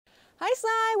Hi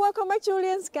Sai, welcome back to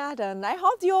Julian's Garden. I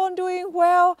hope you're all doing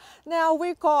well. Now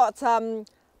we got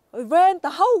rain the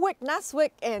whole week last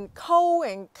week and cold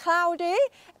and cloudy,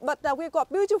 but we got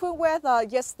beautiful weather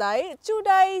yesterday.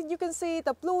 Today you can see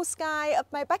the blue sky at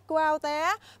my background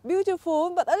there,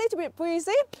 beautiful but a little bit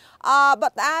breezy.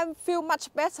 But I feel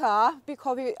much better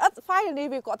because finally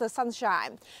we got the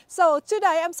sunshine. So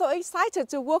today I'm so excited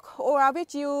to walk around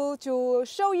with you to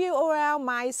show you around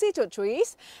my citrus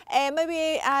trees, and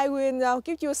maybe I will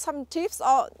give you some tips,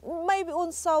 or maybe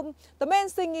also the main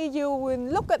thing is you will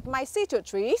look at my citrus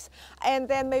trees and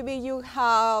then maybe you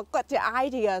got the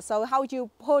idea so how you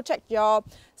protect your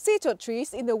citrus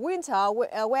trees in the winter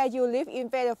where you live in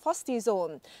very frosty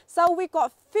zone. So we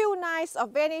got few nights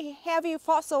of very heavy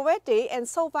frost already, and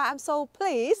so far I'm so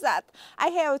pleased that I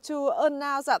have to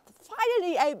announce that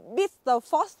finally I beat the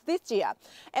frost this year,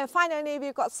 and finally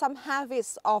we got some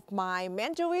harvest of my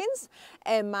mandarins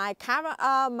and my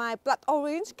my blood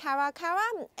orange cara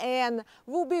and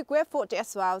ruby grapefruit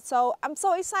as well. So I'm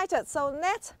so excited. So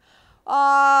let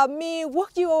me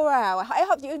walk you around. I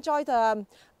hope you enjoy the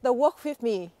walk with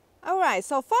me. Alright,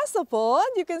 so first of all,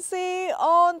 you can see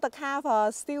on the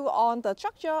cover, still on the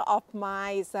structure of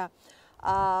my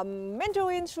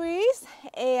mandarin trees,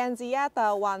 and the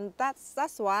other one,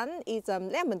 that's one is a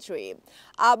lemon tree.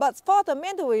 But for the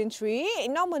mandarin tree,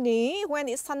 normally when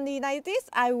it's sunny like this,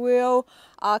 I will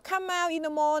come out in the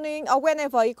morning, or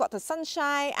whenever you got the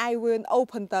sunshine, I will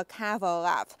open the cover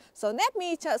up. So let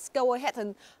me just go ahead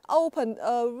and open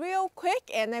real quick,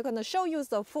 and I'm going to show you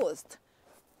the fruits.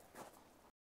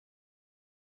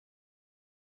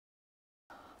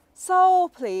 So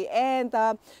pretty, and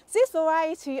this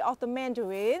variety of the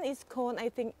mandarin is called, I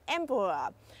think, Emperor,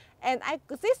 and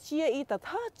this year is the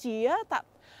third year that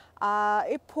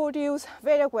it produced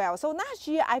very well. So last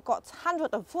year I got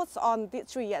hundreds of fruits on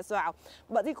this tree as well,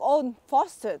 but it all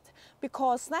frosted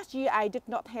because last year I did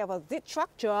not have a deep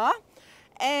structure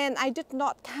and I did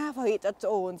not cover it at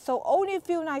all. So only a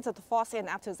few nights of the frost, and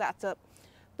after that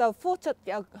the fruit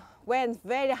went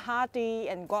very hardy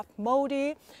and got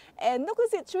moldy. And look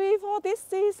at the tree for this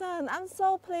season. I'm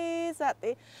so pleased that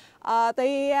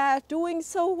they are doing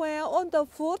so well on the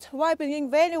fruit, ripening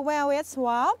very well as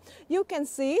well. You can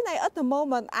see that at the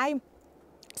moment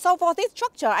so for this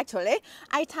structure actually,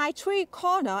 I tie 3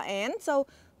 corner ends. So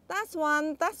that's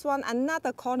one,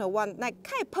 another corner one, like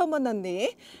kind of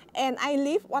permanently, and I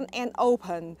leave one end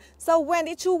open. So when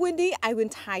it's too windy, I will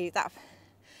tie it up.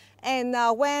 And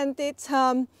when it's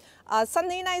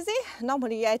sunny like this,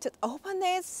 normally I just open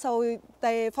it so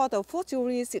for the fruit you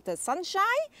receive the sunshine,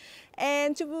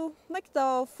 and to make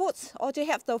the fruit, or to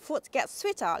have the fruit get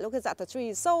sweeter. Look at that, the tree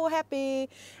is so happy.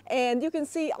 And you can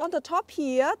see on the top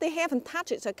here, they haven't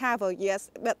touched the cover yet,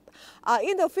 but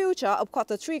in the future, of course,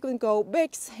 the tree will go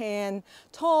big and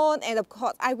tall, and of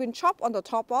course, I will chop on the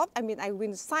top of, I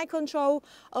will side control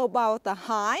about the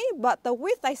height, but the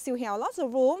width, I still have lots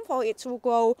of room for it to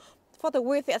grow for the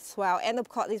width as well, and of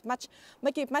course it's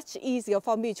make it much easier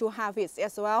for me to harvest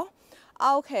as well.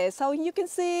 Okay, so you can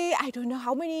see, I don't know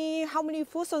how many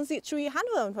fruits on this tree,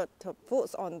 hundreds of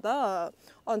fruits on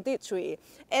this tree,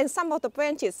 and some of the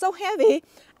branches so heavy,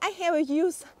 I have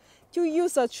to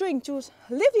use a string to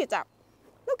lift it up.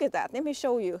 Look at that. Let me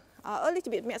show you. A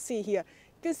little bit messy here.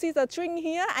 You can see the string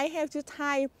here. I have to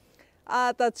tie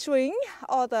the string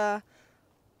or the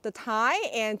tie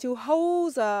and to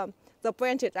hold the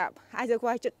branches up. I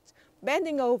just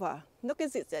bending over. Look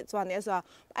at this one as well.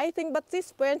 I think, but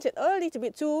this branch is a little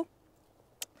bit too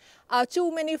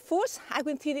many fruits. I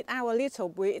will thin it out a little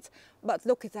bit. But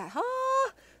look at that.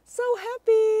 Oh, so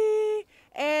happy.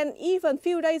 And even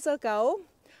few days ago,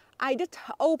 I did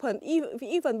open,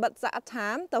 but that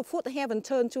time the fruit haven't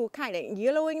turned to kind of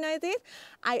yellowing like this.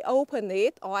 I opened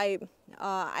it, or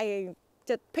I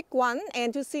just pick one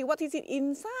and to see what is it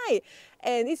inside,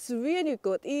 and it's really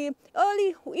good. It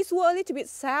was a little bit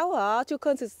sour to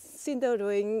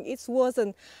considering it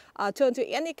wasn't turned to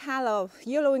any color of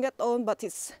yellowing at all, but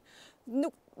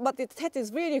the taste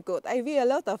is really good. I really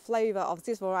love the flavor of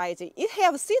this variety. It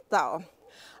has seeds though.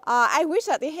 I wish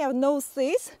that it have no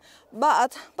seeds,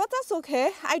 but that's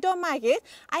okay. I don't mind it.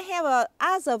 I have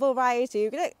other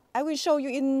variety. I will show you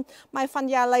in my fun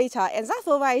yard later, and that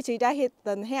variety that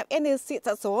doesn't have any seeds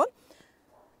at all.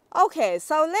 Okay,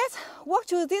 so let's walk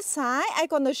to this side. I'm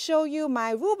gonna show you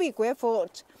my ruby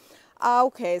grapefruit.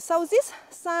 Okay, so this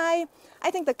side,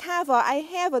 I think the cover I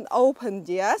haven't opened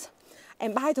yet.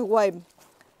 And by the way,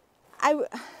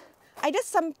 I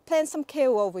just plant some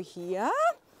kale over here.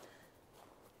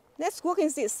 Let's walk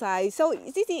in this side. So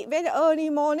this is very early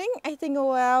morning. I think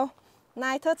around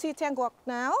 9:30, 10 o'clock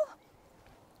now.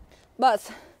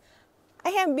 But I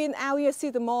haven't been out here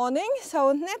since the morning, so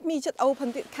let me just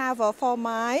open the cover for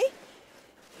my.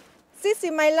 This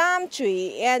is my lime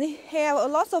tree, and it have a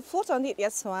lot of fruit on it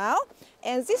as well.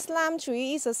 And this lime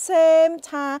tree is the same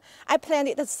time I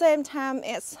planted the same time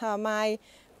as my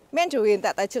mandarin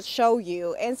that I just showed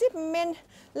you. And this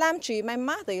lime tree, my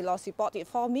mother-in-law, she bought it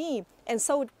for me, and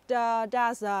so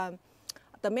does the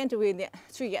mandarin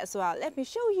tree as well. Let me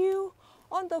show you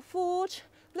on the fruit,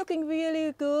 looking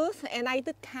really good, and I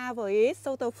did cover it,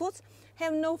 so the fruits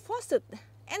have no frosted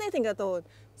anything at all.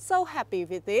 So happy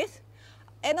with it.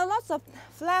 And a lot of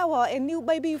flower and new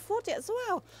baby fruit as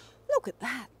well. Look at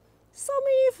that. So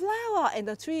many flowers, and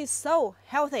the tree is so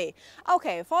healthy.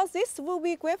 Okay, for this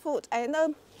ruby grapefruit, and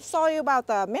sorry about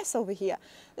the mess over here.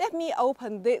 Let me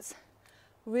open this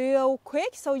real quick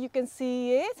so you can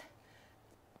see it.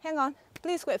 Hang on,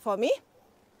 please wait for me.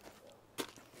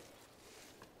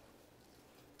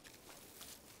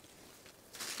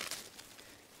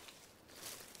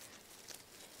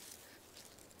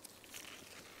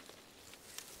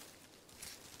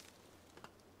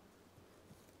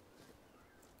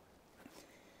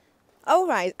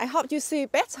 Alright, I hope you see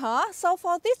better. So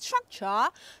for this structure,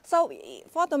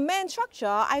 for the main structure,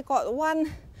 I got one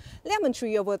lemon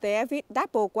tree over there with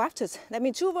double grafted. That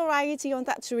means two variety on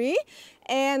that tree.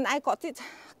 And I got it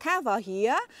cover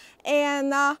here.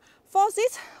 And for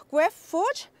this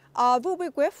grapefruit, ruby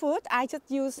grapefruit, I just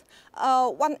use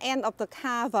one end of the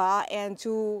cover and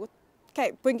to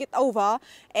bring it over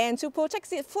and to protect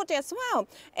the fruit as well.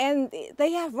 And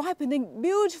they are ripening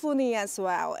beautifully as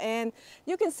well. And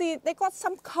you can see they got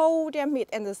some cold damage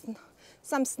and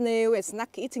some snail is not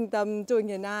eating them during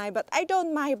the night. But I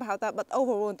don't mind about that. But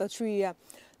overall, the tree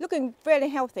looking very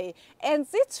healthy. And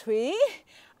this tree,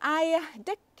 I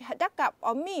dug up,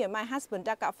 or me and my husband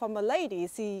dug up from a lady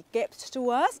she gave to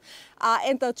us.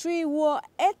 And the tree was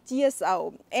 8 years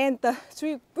old. And the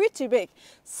tree pretty big.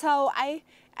 So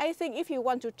I think if you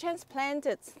want to transplant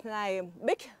it like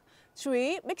big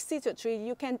cedar tree,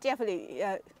 you can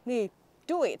definitely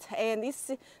do it. And this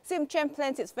seems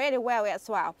transplanted very well as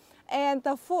well. And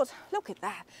the fruit, look at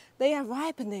that. They are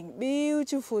ripening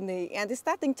beautifully, and they're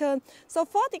starting to turn. So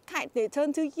for the kind, they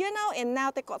turn to yellow, and now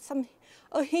they got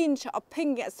a hint of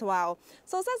pink as well.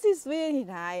 So that is really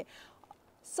nice.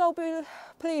 So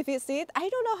please visit. I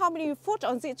don't know how many fruit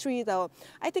on this tree though.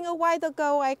 I think a while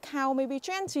ago I count maybe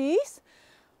 20.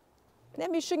 Let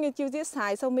me shrink it to this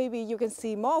side so maybe you can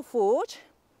see more fruit.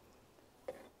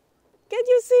 Can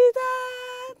you see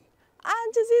that?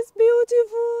 And this is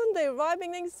beautiful. They're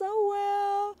ripening so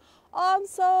well. I'm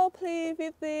so pleased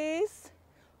with this.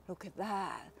 Look at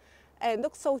that. And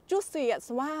looks so juicy as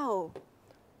well.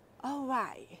 All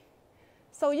right.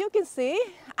 So you can see,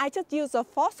 I just use a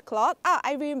frost cloth.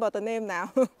 I remember the name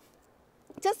now.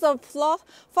 Just a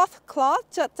frost cloth,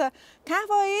 just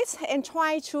cover it and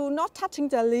try to not touching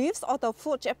the leaves or the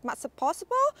fruit as much as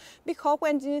possible, because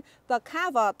when the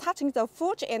cover touching the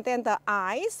fruit and then the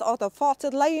ice or the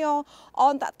frosted layer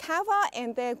on that cover,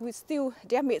 and then we still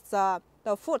damage the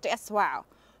fruit as well.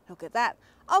 Look at that.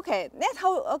 Okay, let's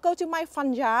go to my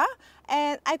front yard,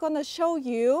 and I'm gonna show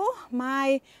you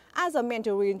my other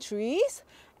mandarin trees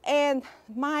and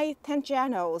my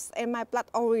tangerines and my blood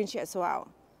orange as well.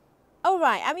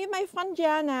 Alright, I'm in my front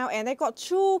yard now, and I got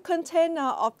 2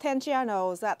 containers of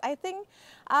tangerines that I think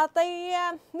they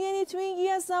are nearly 3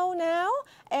 years old now,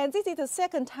 and this is the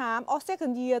second time or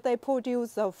second year they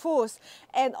produce the fruits.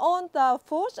 And on the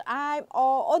fruit,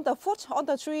 on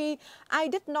the tree, I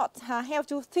did not have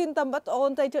to thin them, but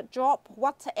they just drop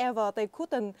whatever they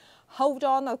couldn't hold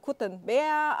on or couldn't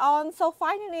bear on. So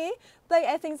finally,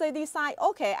 I think they decide,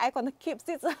 okay, I'm gonna keep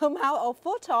this amount of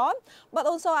fruit on, but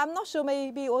also I'm not sure,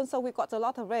 maybe also we got a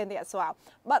lot of rain as well.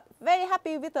 But very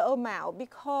happy with the amount,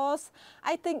 because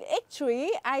I think each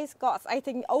tree I got, I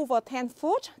think, over 10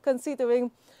 fruit,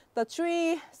 considering the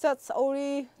tree that's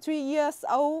only 3 years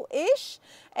old-ish,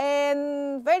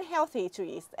 and very healthy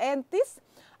trees. And these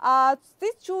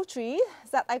 2 trees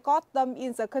that I got them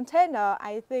in the container,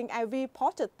 I think I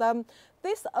repotted them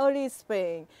this early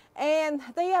spring, and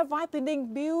they are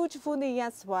ripening beautifully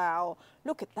as well.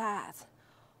 Look at that.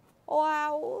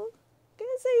 Wow.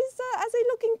 Are they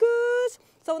looking good?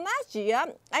 So last year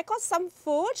I got some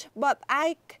fruit, but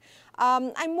I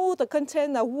moved the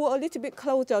container a little bit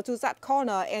closer to that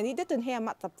corner, and it didn't have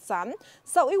much of sun.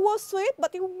 So it was sweet,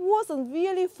 but it wasn't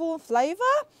really full flavor.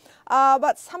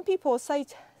 But some people say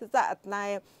that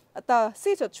the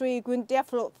cedar tree will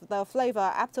develop the flavor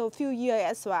after a few years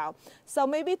as well. So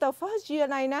maybe the first year,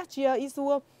 like last year, is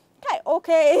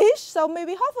okay-ish. So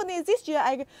maybe hopefully this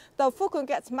year the fruit will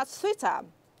get much sweeter.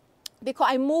 because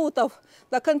I moved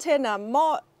the container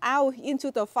more out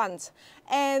into the front.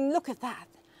 And look at that.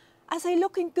 I say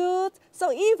looking good.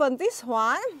 So even this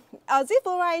one, this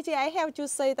variety, I have to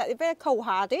say that it's very cold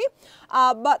hardy.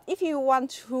 But if you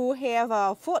want to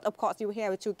have food, of course, you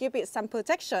have to give it some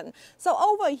protection. So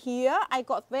over here, I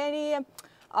got very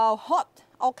hot,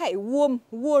 okay, warm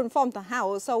from the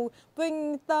house. So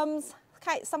bring them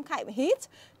some kind of heat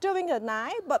during the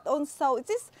night, but also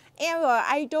this area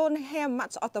I don't have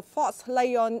much of the frost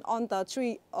lay on the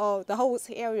tree or the whole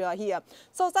area here.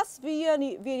 So that's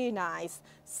really nice.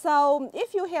 So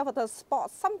if you have the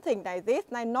spot something like this,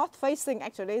 like not facing,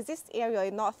 actually this area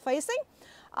is not facing,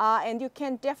 and you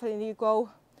can definitely grow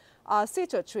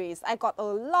citrus trees. I got a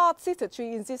lot of citrus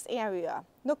trees in this area.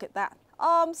 Look at that.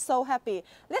 I'm so happy.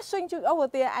 Let's swing you over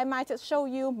there. I might just show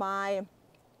you my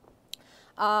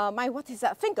what is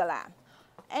that, finger lamb.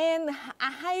 And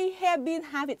I have been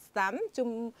having them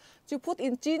to put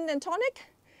in gin and tonic.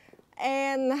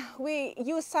 And we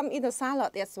use some in the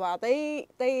salad as well. They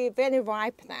very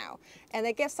ripe now. And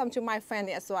I get some to my friend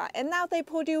as well. And now they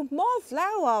produce more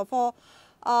flower for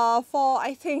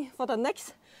I think for the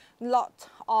next lot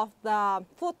of the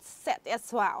food set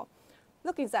as well.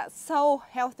 Look at that, so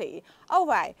healthy. All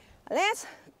right, let's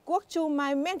walk to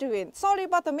my mandarin. Sorry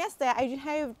about the mess there. I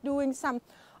have doing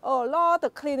a lot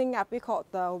of cleaning up because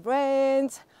the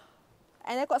rains.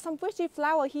 And I got some pretty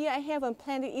flower here. I haven't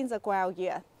planted in the ground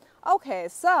yet. Okay,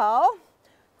 so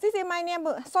this is my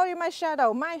my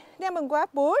shadow, my lemongrass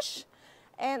bush.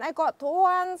 And I got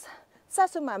one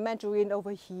Satsuma mandarin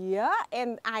over here,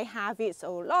 and I have a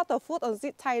lot of fruit on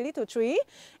this tiny little tree,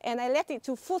 and I let it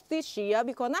to fruit this year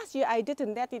because last year I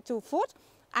didn't let it to fruit.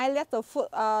 I let the fruit,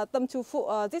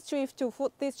 this tree to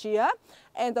fruit this year,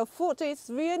 and the fruit is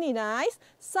really nice.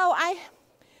 So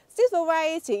this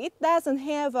variety, it doesn't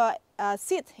have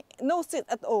no seed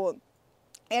at all.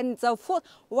 And the fruit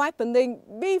ripening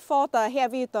before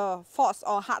the frost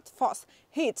or hard frost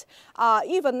hit.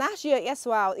 Even last year as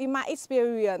well, in my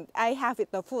experience, I have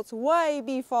the fruits way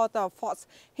before the frost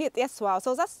hit as well.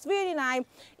 So that's really nice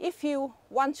if you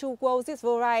want to grow this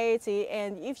variety,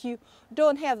 and if you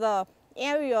don't have the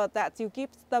area that you give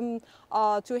them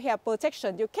to have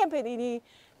protection, you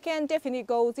can definitely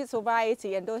grow this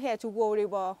variety and don't have to worry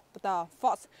about the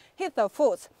frost hit the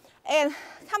fruits. And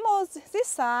come on this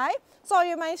side.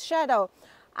 Sorry, my shadow.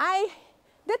 I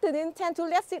didn't intend to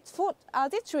let it fruit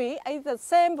this tree is the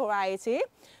same variety,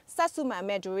 Satsuma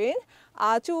mandarin,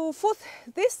 to fruit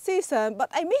this season, but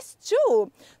I missed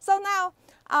two. So now,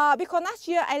 because last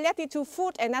year I let it to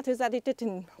fruit, and after that it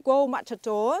didn't grow much at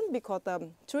all because the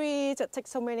trees take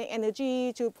so many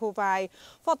energy to provide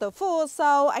for the food.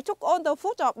 So I took all the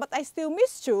fruit off, but I still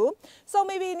missed two. So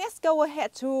maybe let's go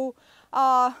ahead to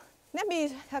let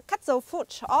me cut the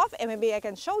fruit off, and maybe I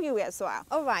can show you as well.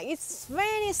 All right, it's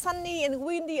very sunny and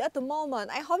windy at the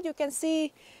moment. I hope you can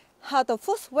see the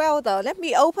fruit well though. Let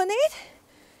me open it,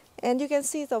 and you can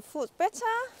see the fruit better.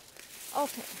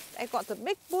 Okay, I got the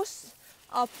big bush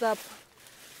of the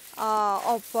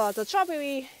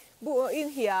strawberry in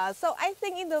here. So I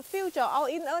think in the future or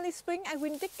in early spring, I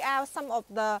will dig out some of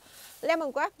the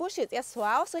lemongrass bushes as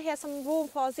well, so have some room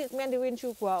for this mandarin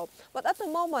to grow. But at the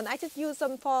moment, I just use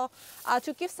them for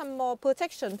to give some more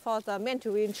protection for the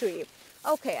mandarin tree.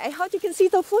 Okay, I hope you can see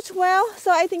the fruit well.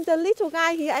 So I think the little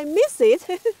guy here, I miss it.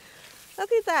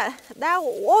 Look at that, down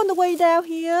all the way down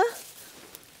here.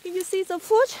 Can you see the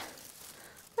fruit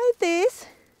like this?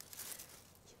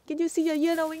 Can you see the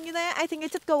yellowing in there? I think I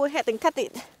just go ahead and cut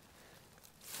it.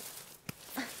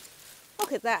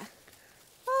 Look at that.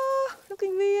 Oh,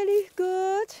 looking really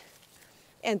good.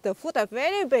 And the fruit are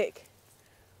very big.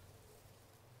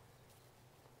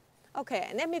 Okay,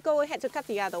 let me go ahead to cut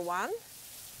the other one.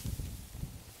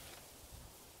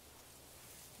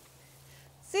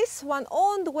 This one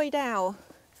all the way down.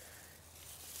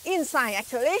 Inside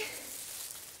actually.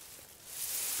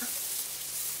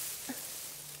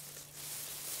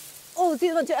 Oh,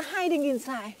 this one just hiding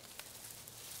inside.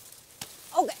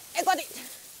 Okay, I got it.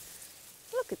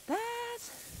 Look at that.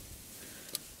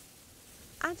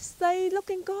 And they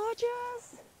looking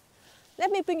gorgeous.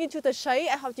 Let me bring it to the shade.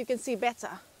 I hope you can see better.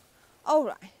 All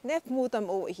right, let's move them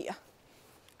over here.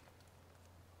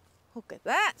 Look at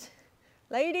that.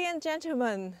 Ladies and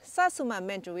gentlemen, Satsuma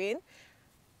mandarin.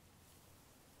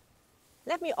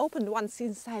 Let me open one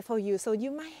inside for you so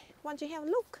you might want to have a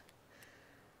look.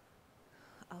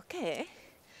 Okay,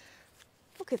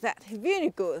 look at that, really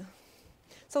good.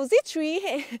 So this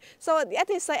tree, so at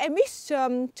least I missed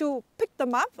to pick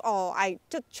them up, or I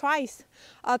just tried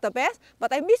the best,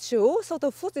 but I missed two, so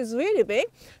the fruit is really big.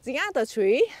 The other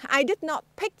tree, I did not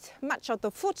pick much of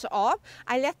the fruit off.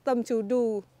 I let them to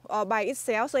do by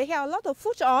itself, so it has a lot of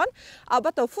fruit on,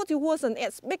 but the fruit wasn't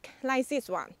as big like this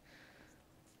one.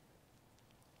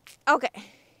 Okay,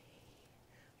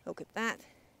 look at that.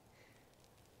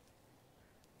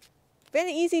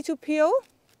 Very easy to peel.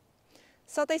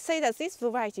 So they say that this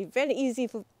variety very easy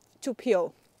to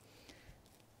peel.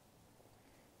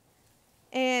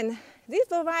 And this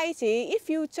variety, if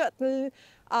you just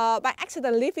by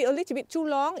accident leave it a little bit too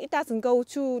long, it doesn't go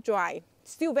too dry.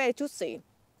 Still very juicy.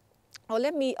 Or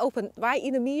let me open right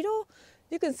in the middle.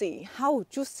 You can see how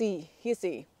juicy you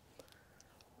see.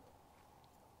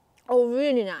 Oh,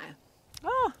 really nice.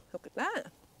 Oh, look at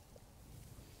that.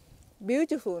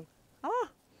 Beautiful. Oh.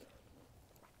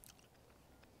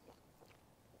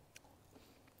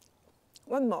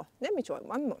 One more. Let me try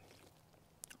one more.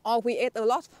 Oh, we ate a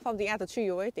lot from the other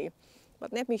tree already.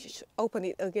 But let me open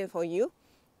it again for you.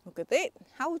 Look at it.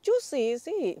 How juicy is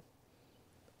it?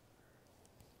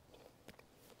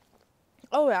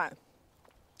 Alright.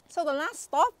 So the last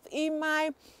stop in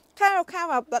my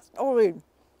Cara blood orange.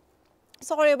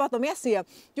 Sorry about the mess here.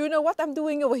 You know what I'm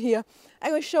doing over here?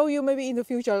 I will show you maybe in the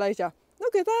future later.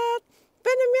 Look at that.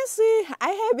 Very messy. I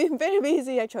have been very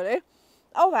busy actually.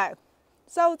 Alright.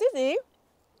 So this is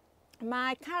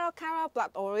my Cara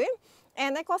blood orange.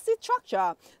 And I got this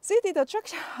structure. This is the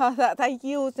structure that I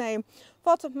use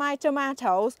for my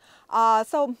tomatoes.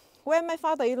 So when my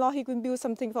father-in-law, he could build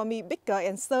something for me bigger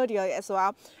and sturdier as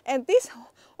well. And this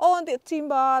all the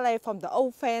timber like from the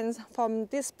old fence from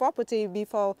this property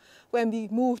before when we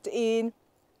moved in.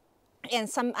 And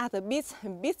some other bits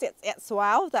as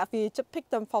well that we just picked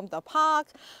them from the park.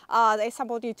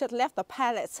 Somebody just left the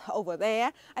pallets over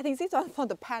there. I think this one from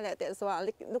the pallet as well.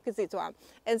 Look at this one.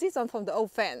 And this one from the old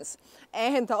fence.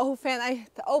 And the old fence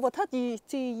over 30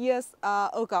 years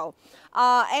ago.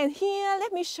 And here,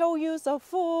 let me show you the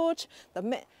fruit.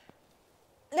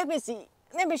 Let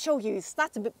me show you. It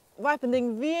starts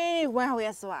ripening really well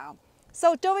as well.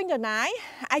 So during the night,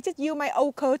 I just use my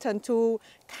old curtain to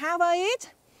cover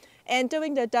it. And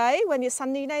during the day, when it's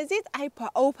sunny like this, I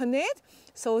open it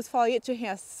so for it to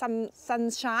have some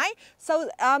sunshine. So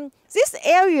this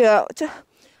area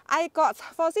I got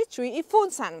for this tree is full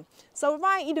sun. So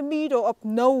right in the middle of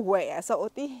nowhere. So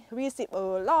it receives a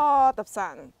lot of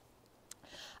sun.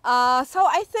 So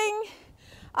I think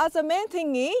the main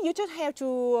thing is you just have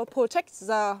to protect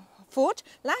the fruit.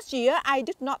 Last year I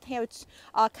did not have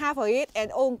cover it and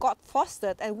all got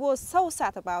frosted and was so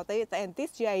sad about it, and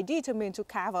this year I determined to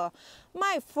cover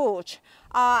my fruit.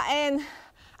 And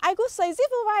I could say this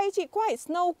variety quite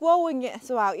slow growing as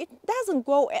well. It doesn't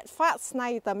grow as fast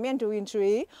like the mandarin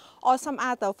tree or some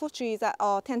other fruit trees that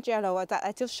or tangerine that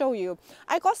I just showed you.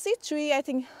 I got this tree I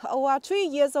think over 3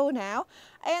 years old now,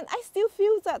 and I still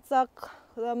feel that the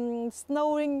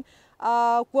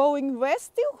growing rate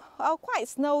still quite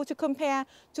slow to compare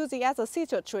to the other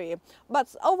citrus tree.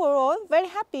 But overall, very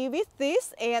happy with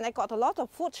this, and I got a lot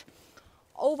of fruit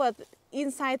over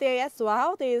inside there as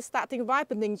well. They're starting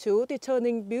ripening too. They're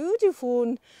turning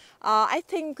beautiful. I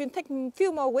think it will take a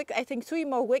few more weeks, I think 3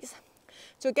 more weeks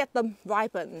to get them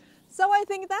ripened. So I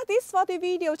think that is for the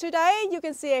video today. You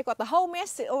can see I got the whole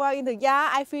mess over in the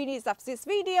yard. I finished up this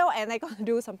video and I'm going to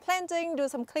do some planting, do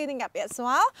some cleaning up as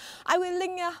well. I will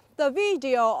link the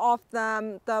video of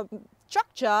the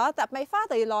structure that my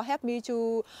father-in-law helped me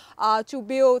to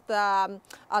build the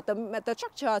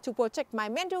structure to protect my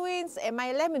mandarins and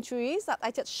my lemon trees that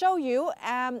I just showed you,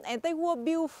 and they were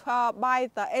built by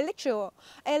the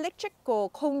electrical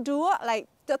conduit, like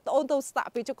all those stuff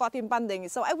we just got in bundling.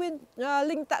 So I will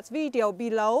link that video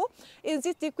below in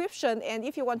this description, and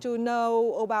if you want to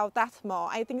know about that more,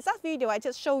 I think that video I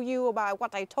just show you about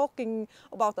what I'm talking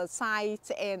about, the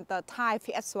size and the type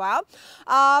as well.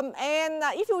 And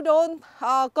if you don't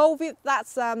go with that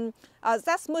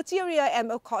material,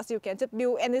 and of course you can just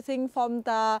build anything from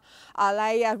the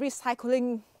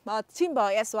recycling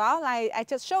timber as well, like I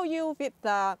just show you with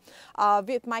the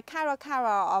with my Cara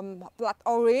blood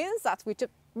orange that we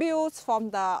just built from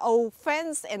the old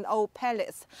fence and old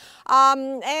pallets.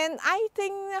 And I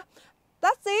think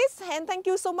that's it, and thank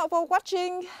you so much for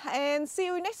watching, and see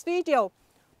you in next video.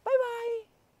 Bye bye.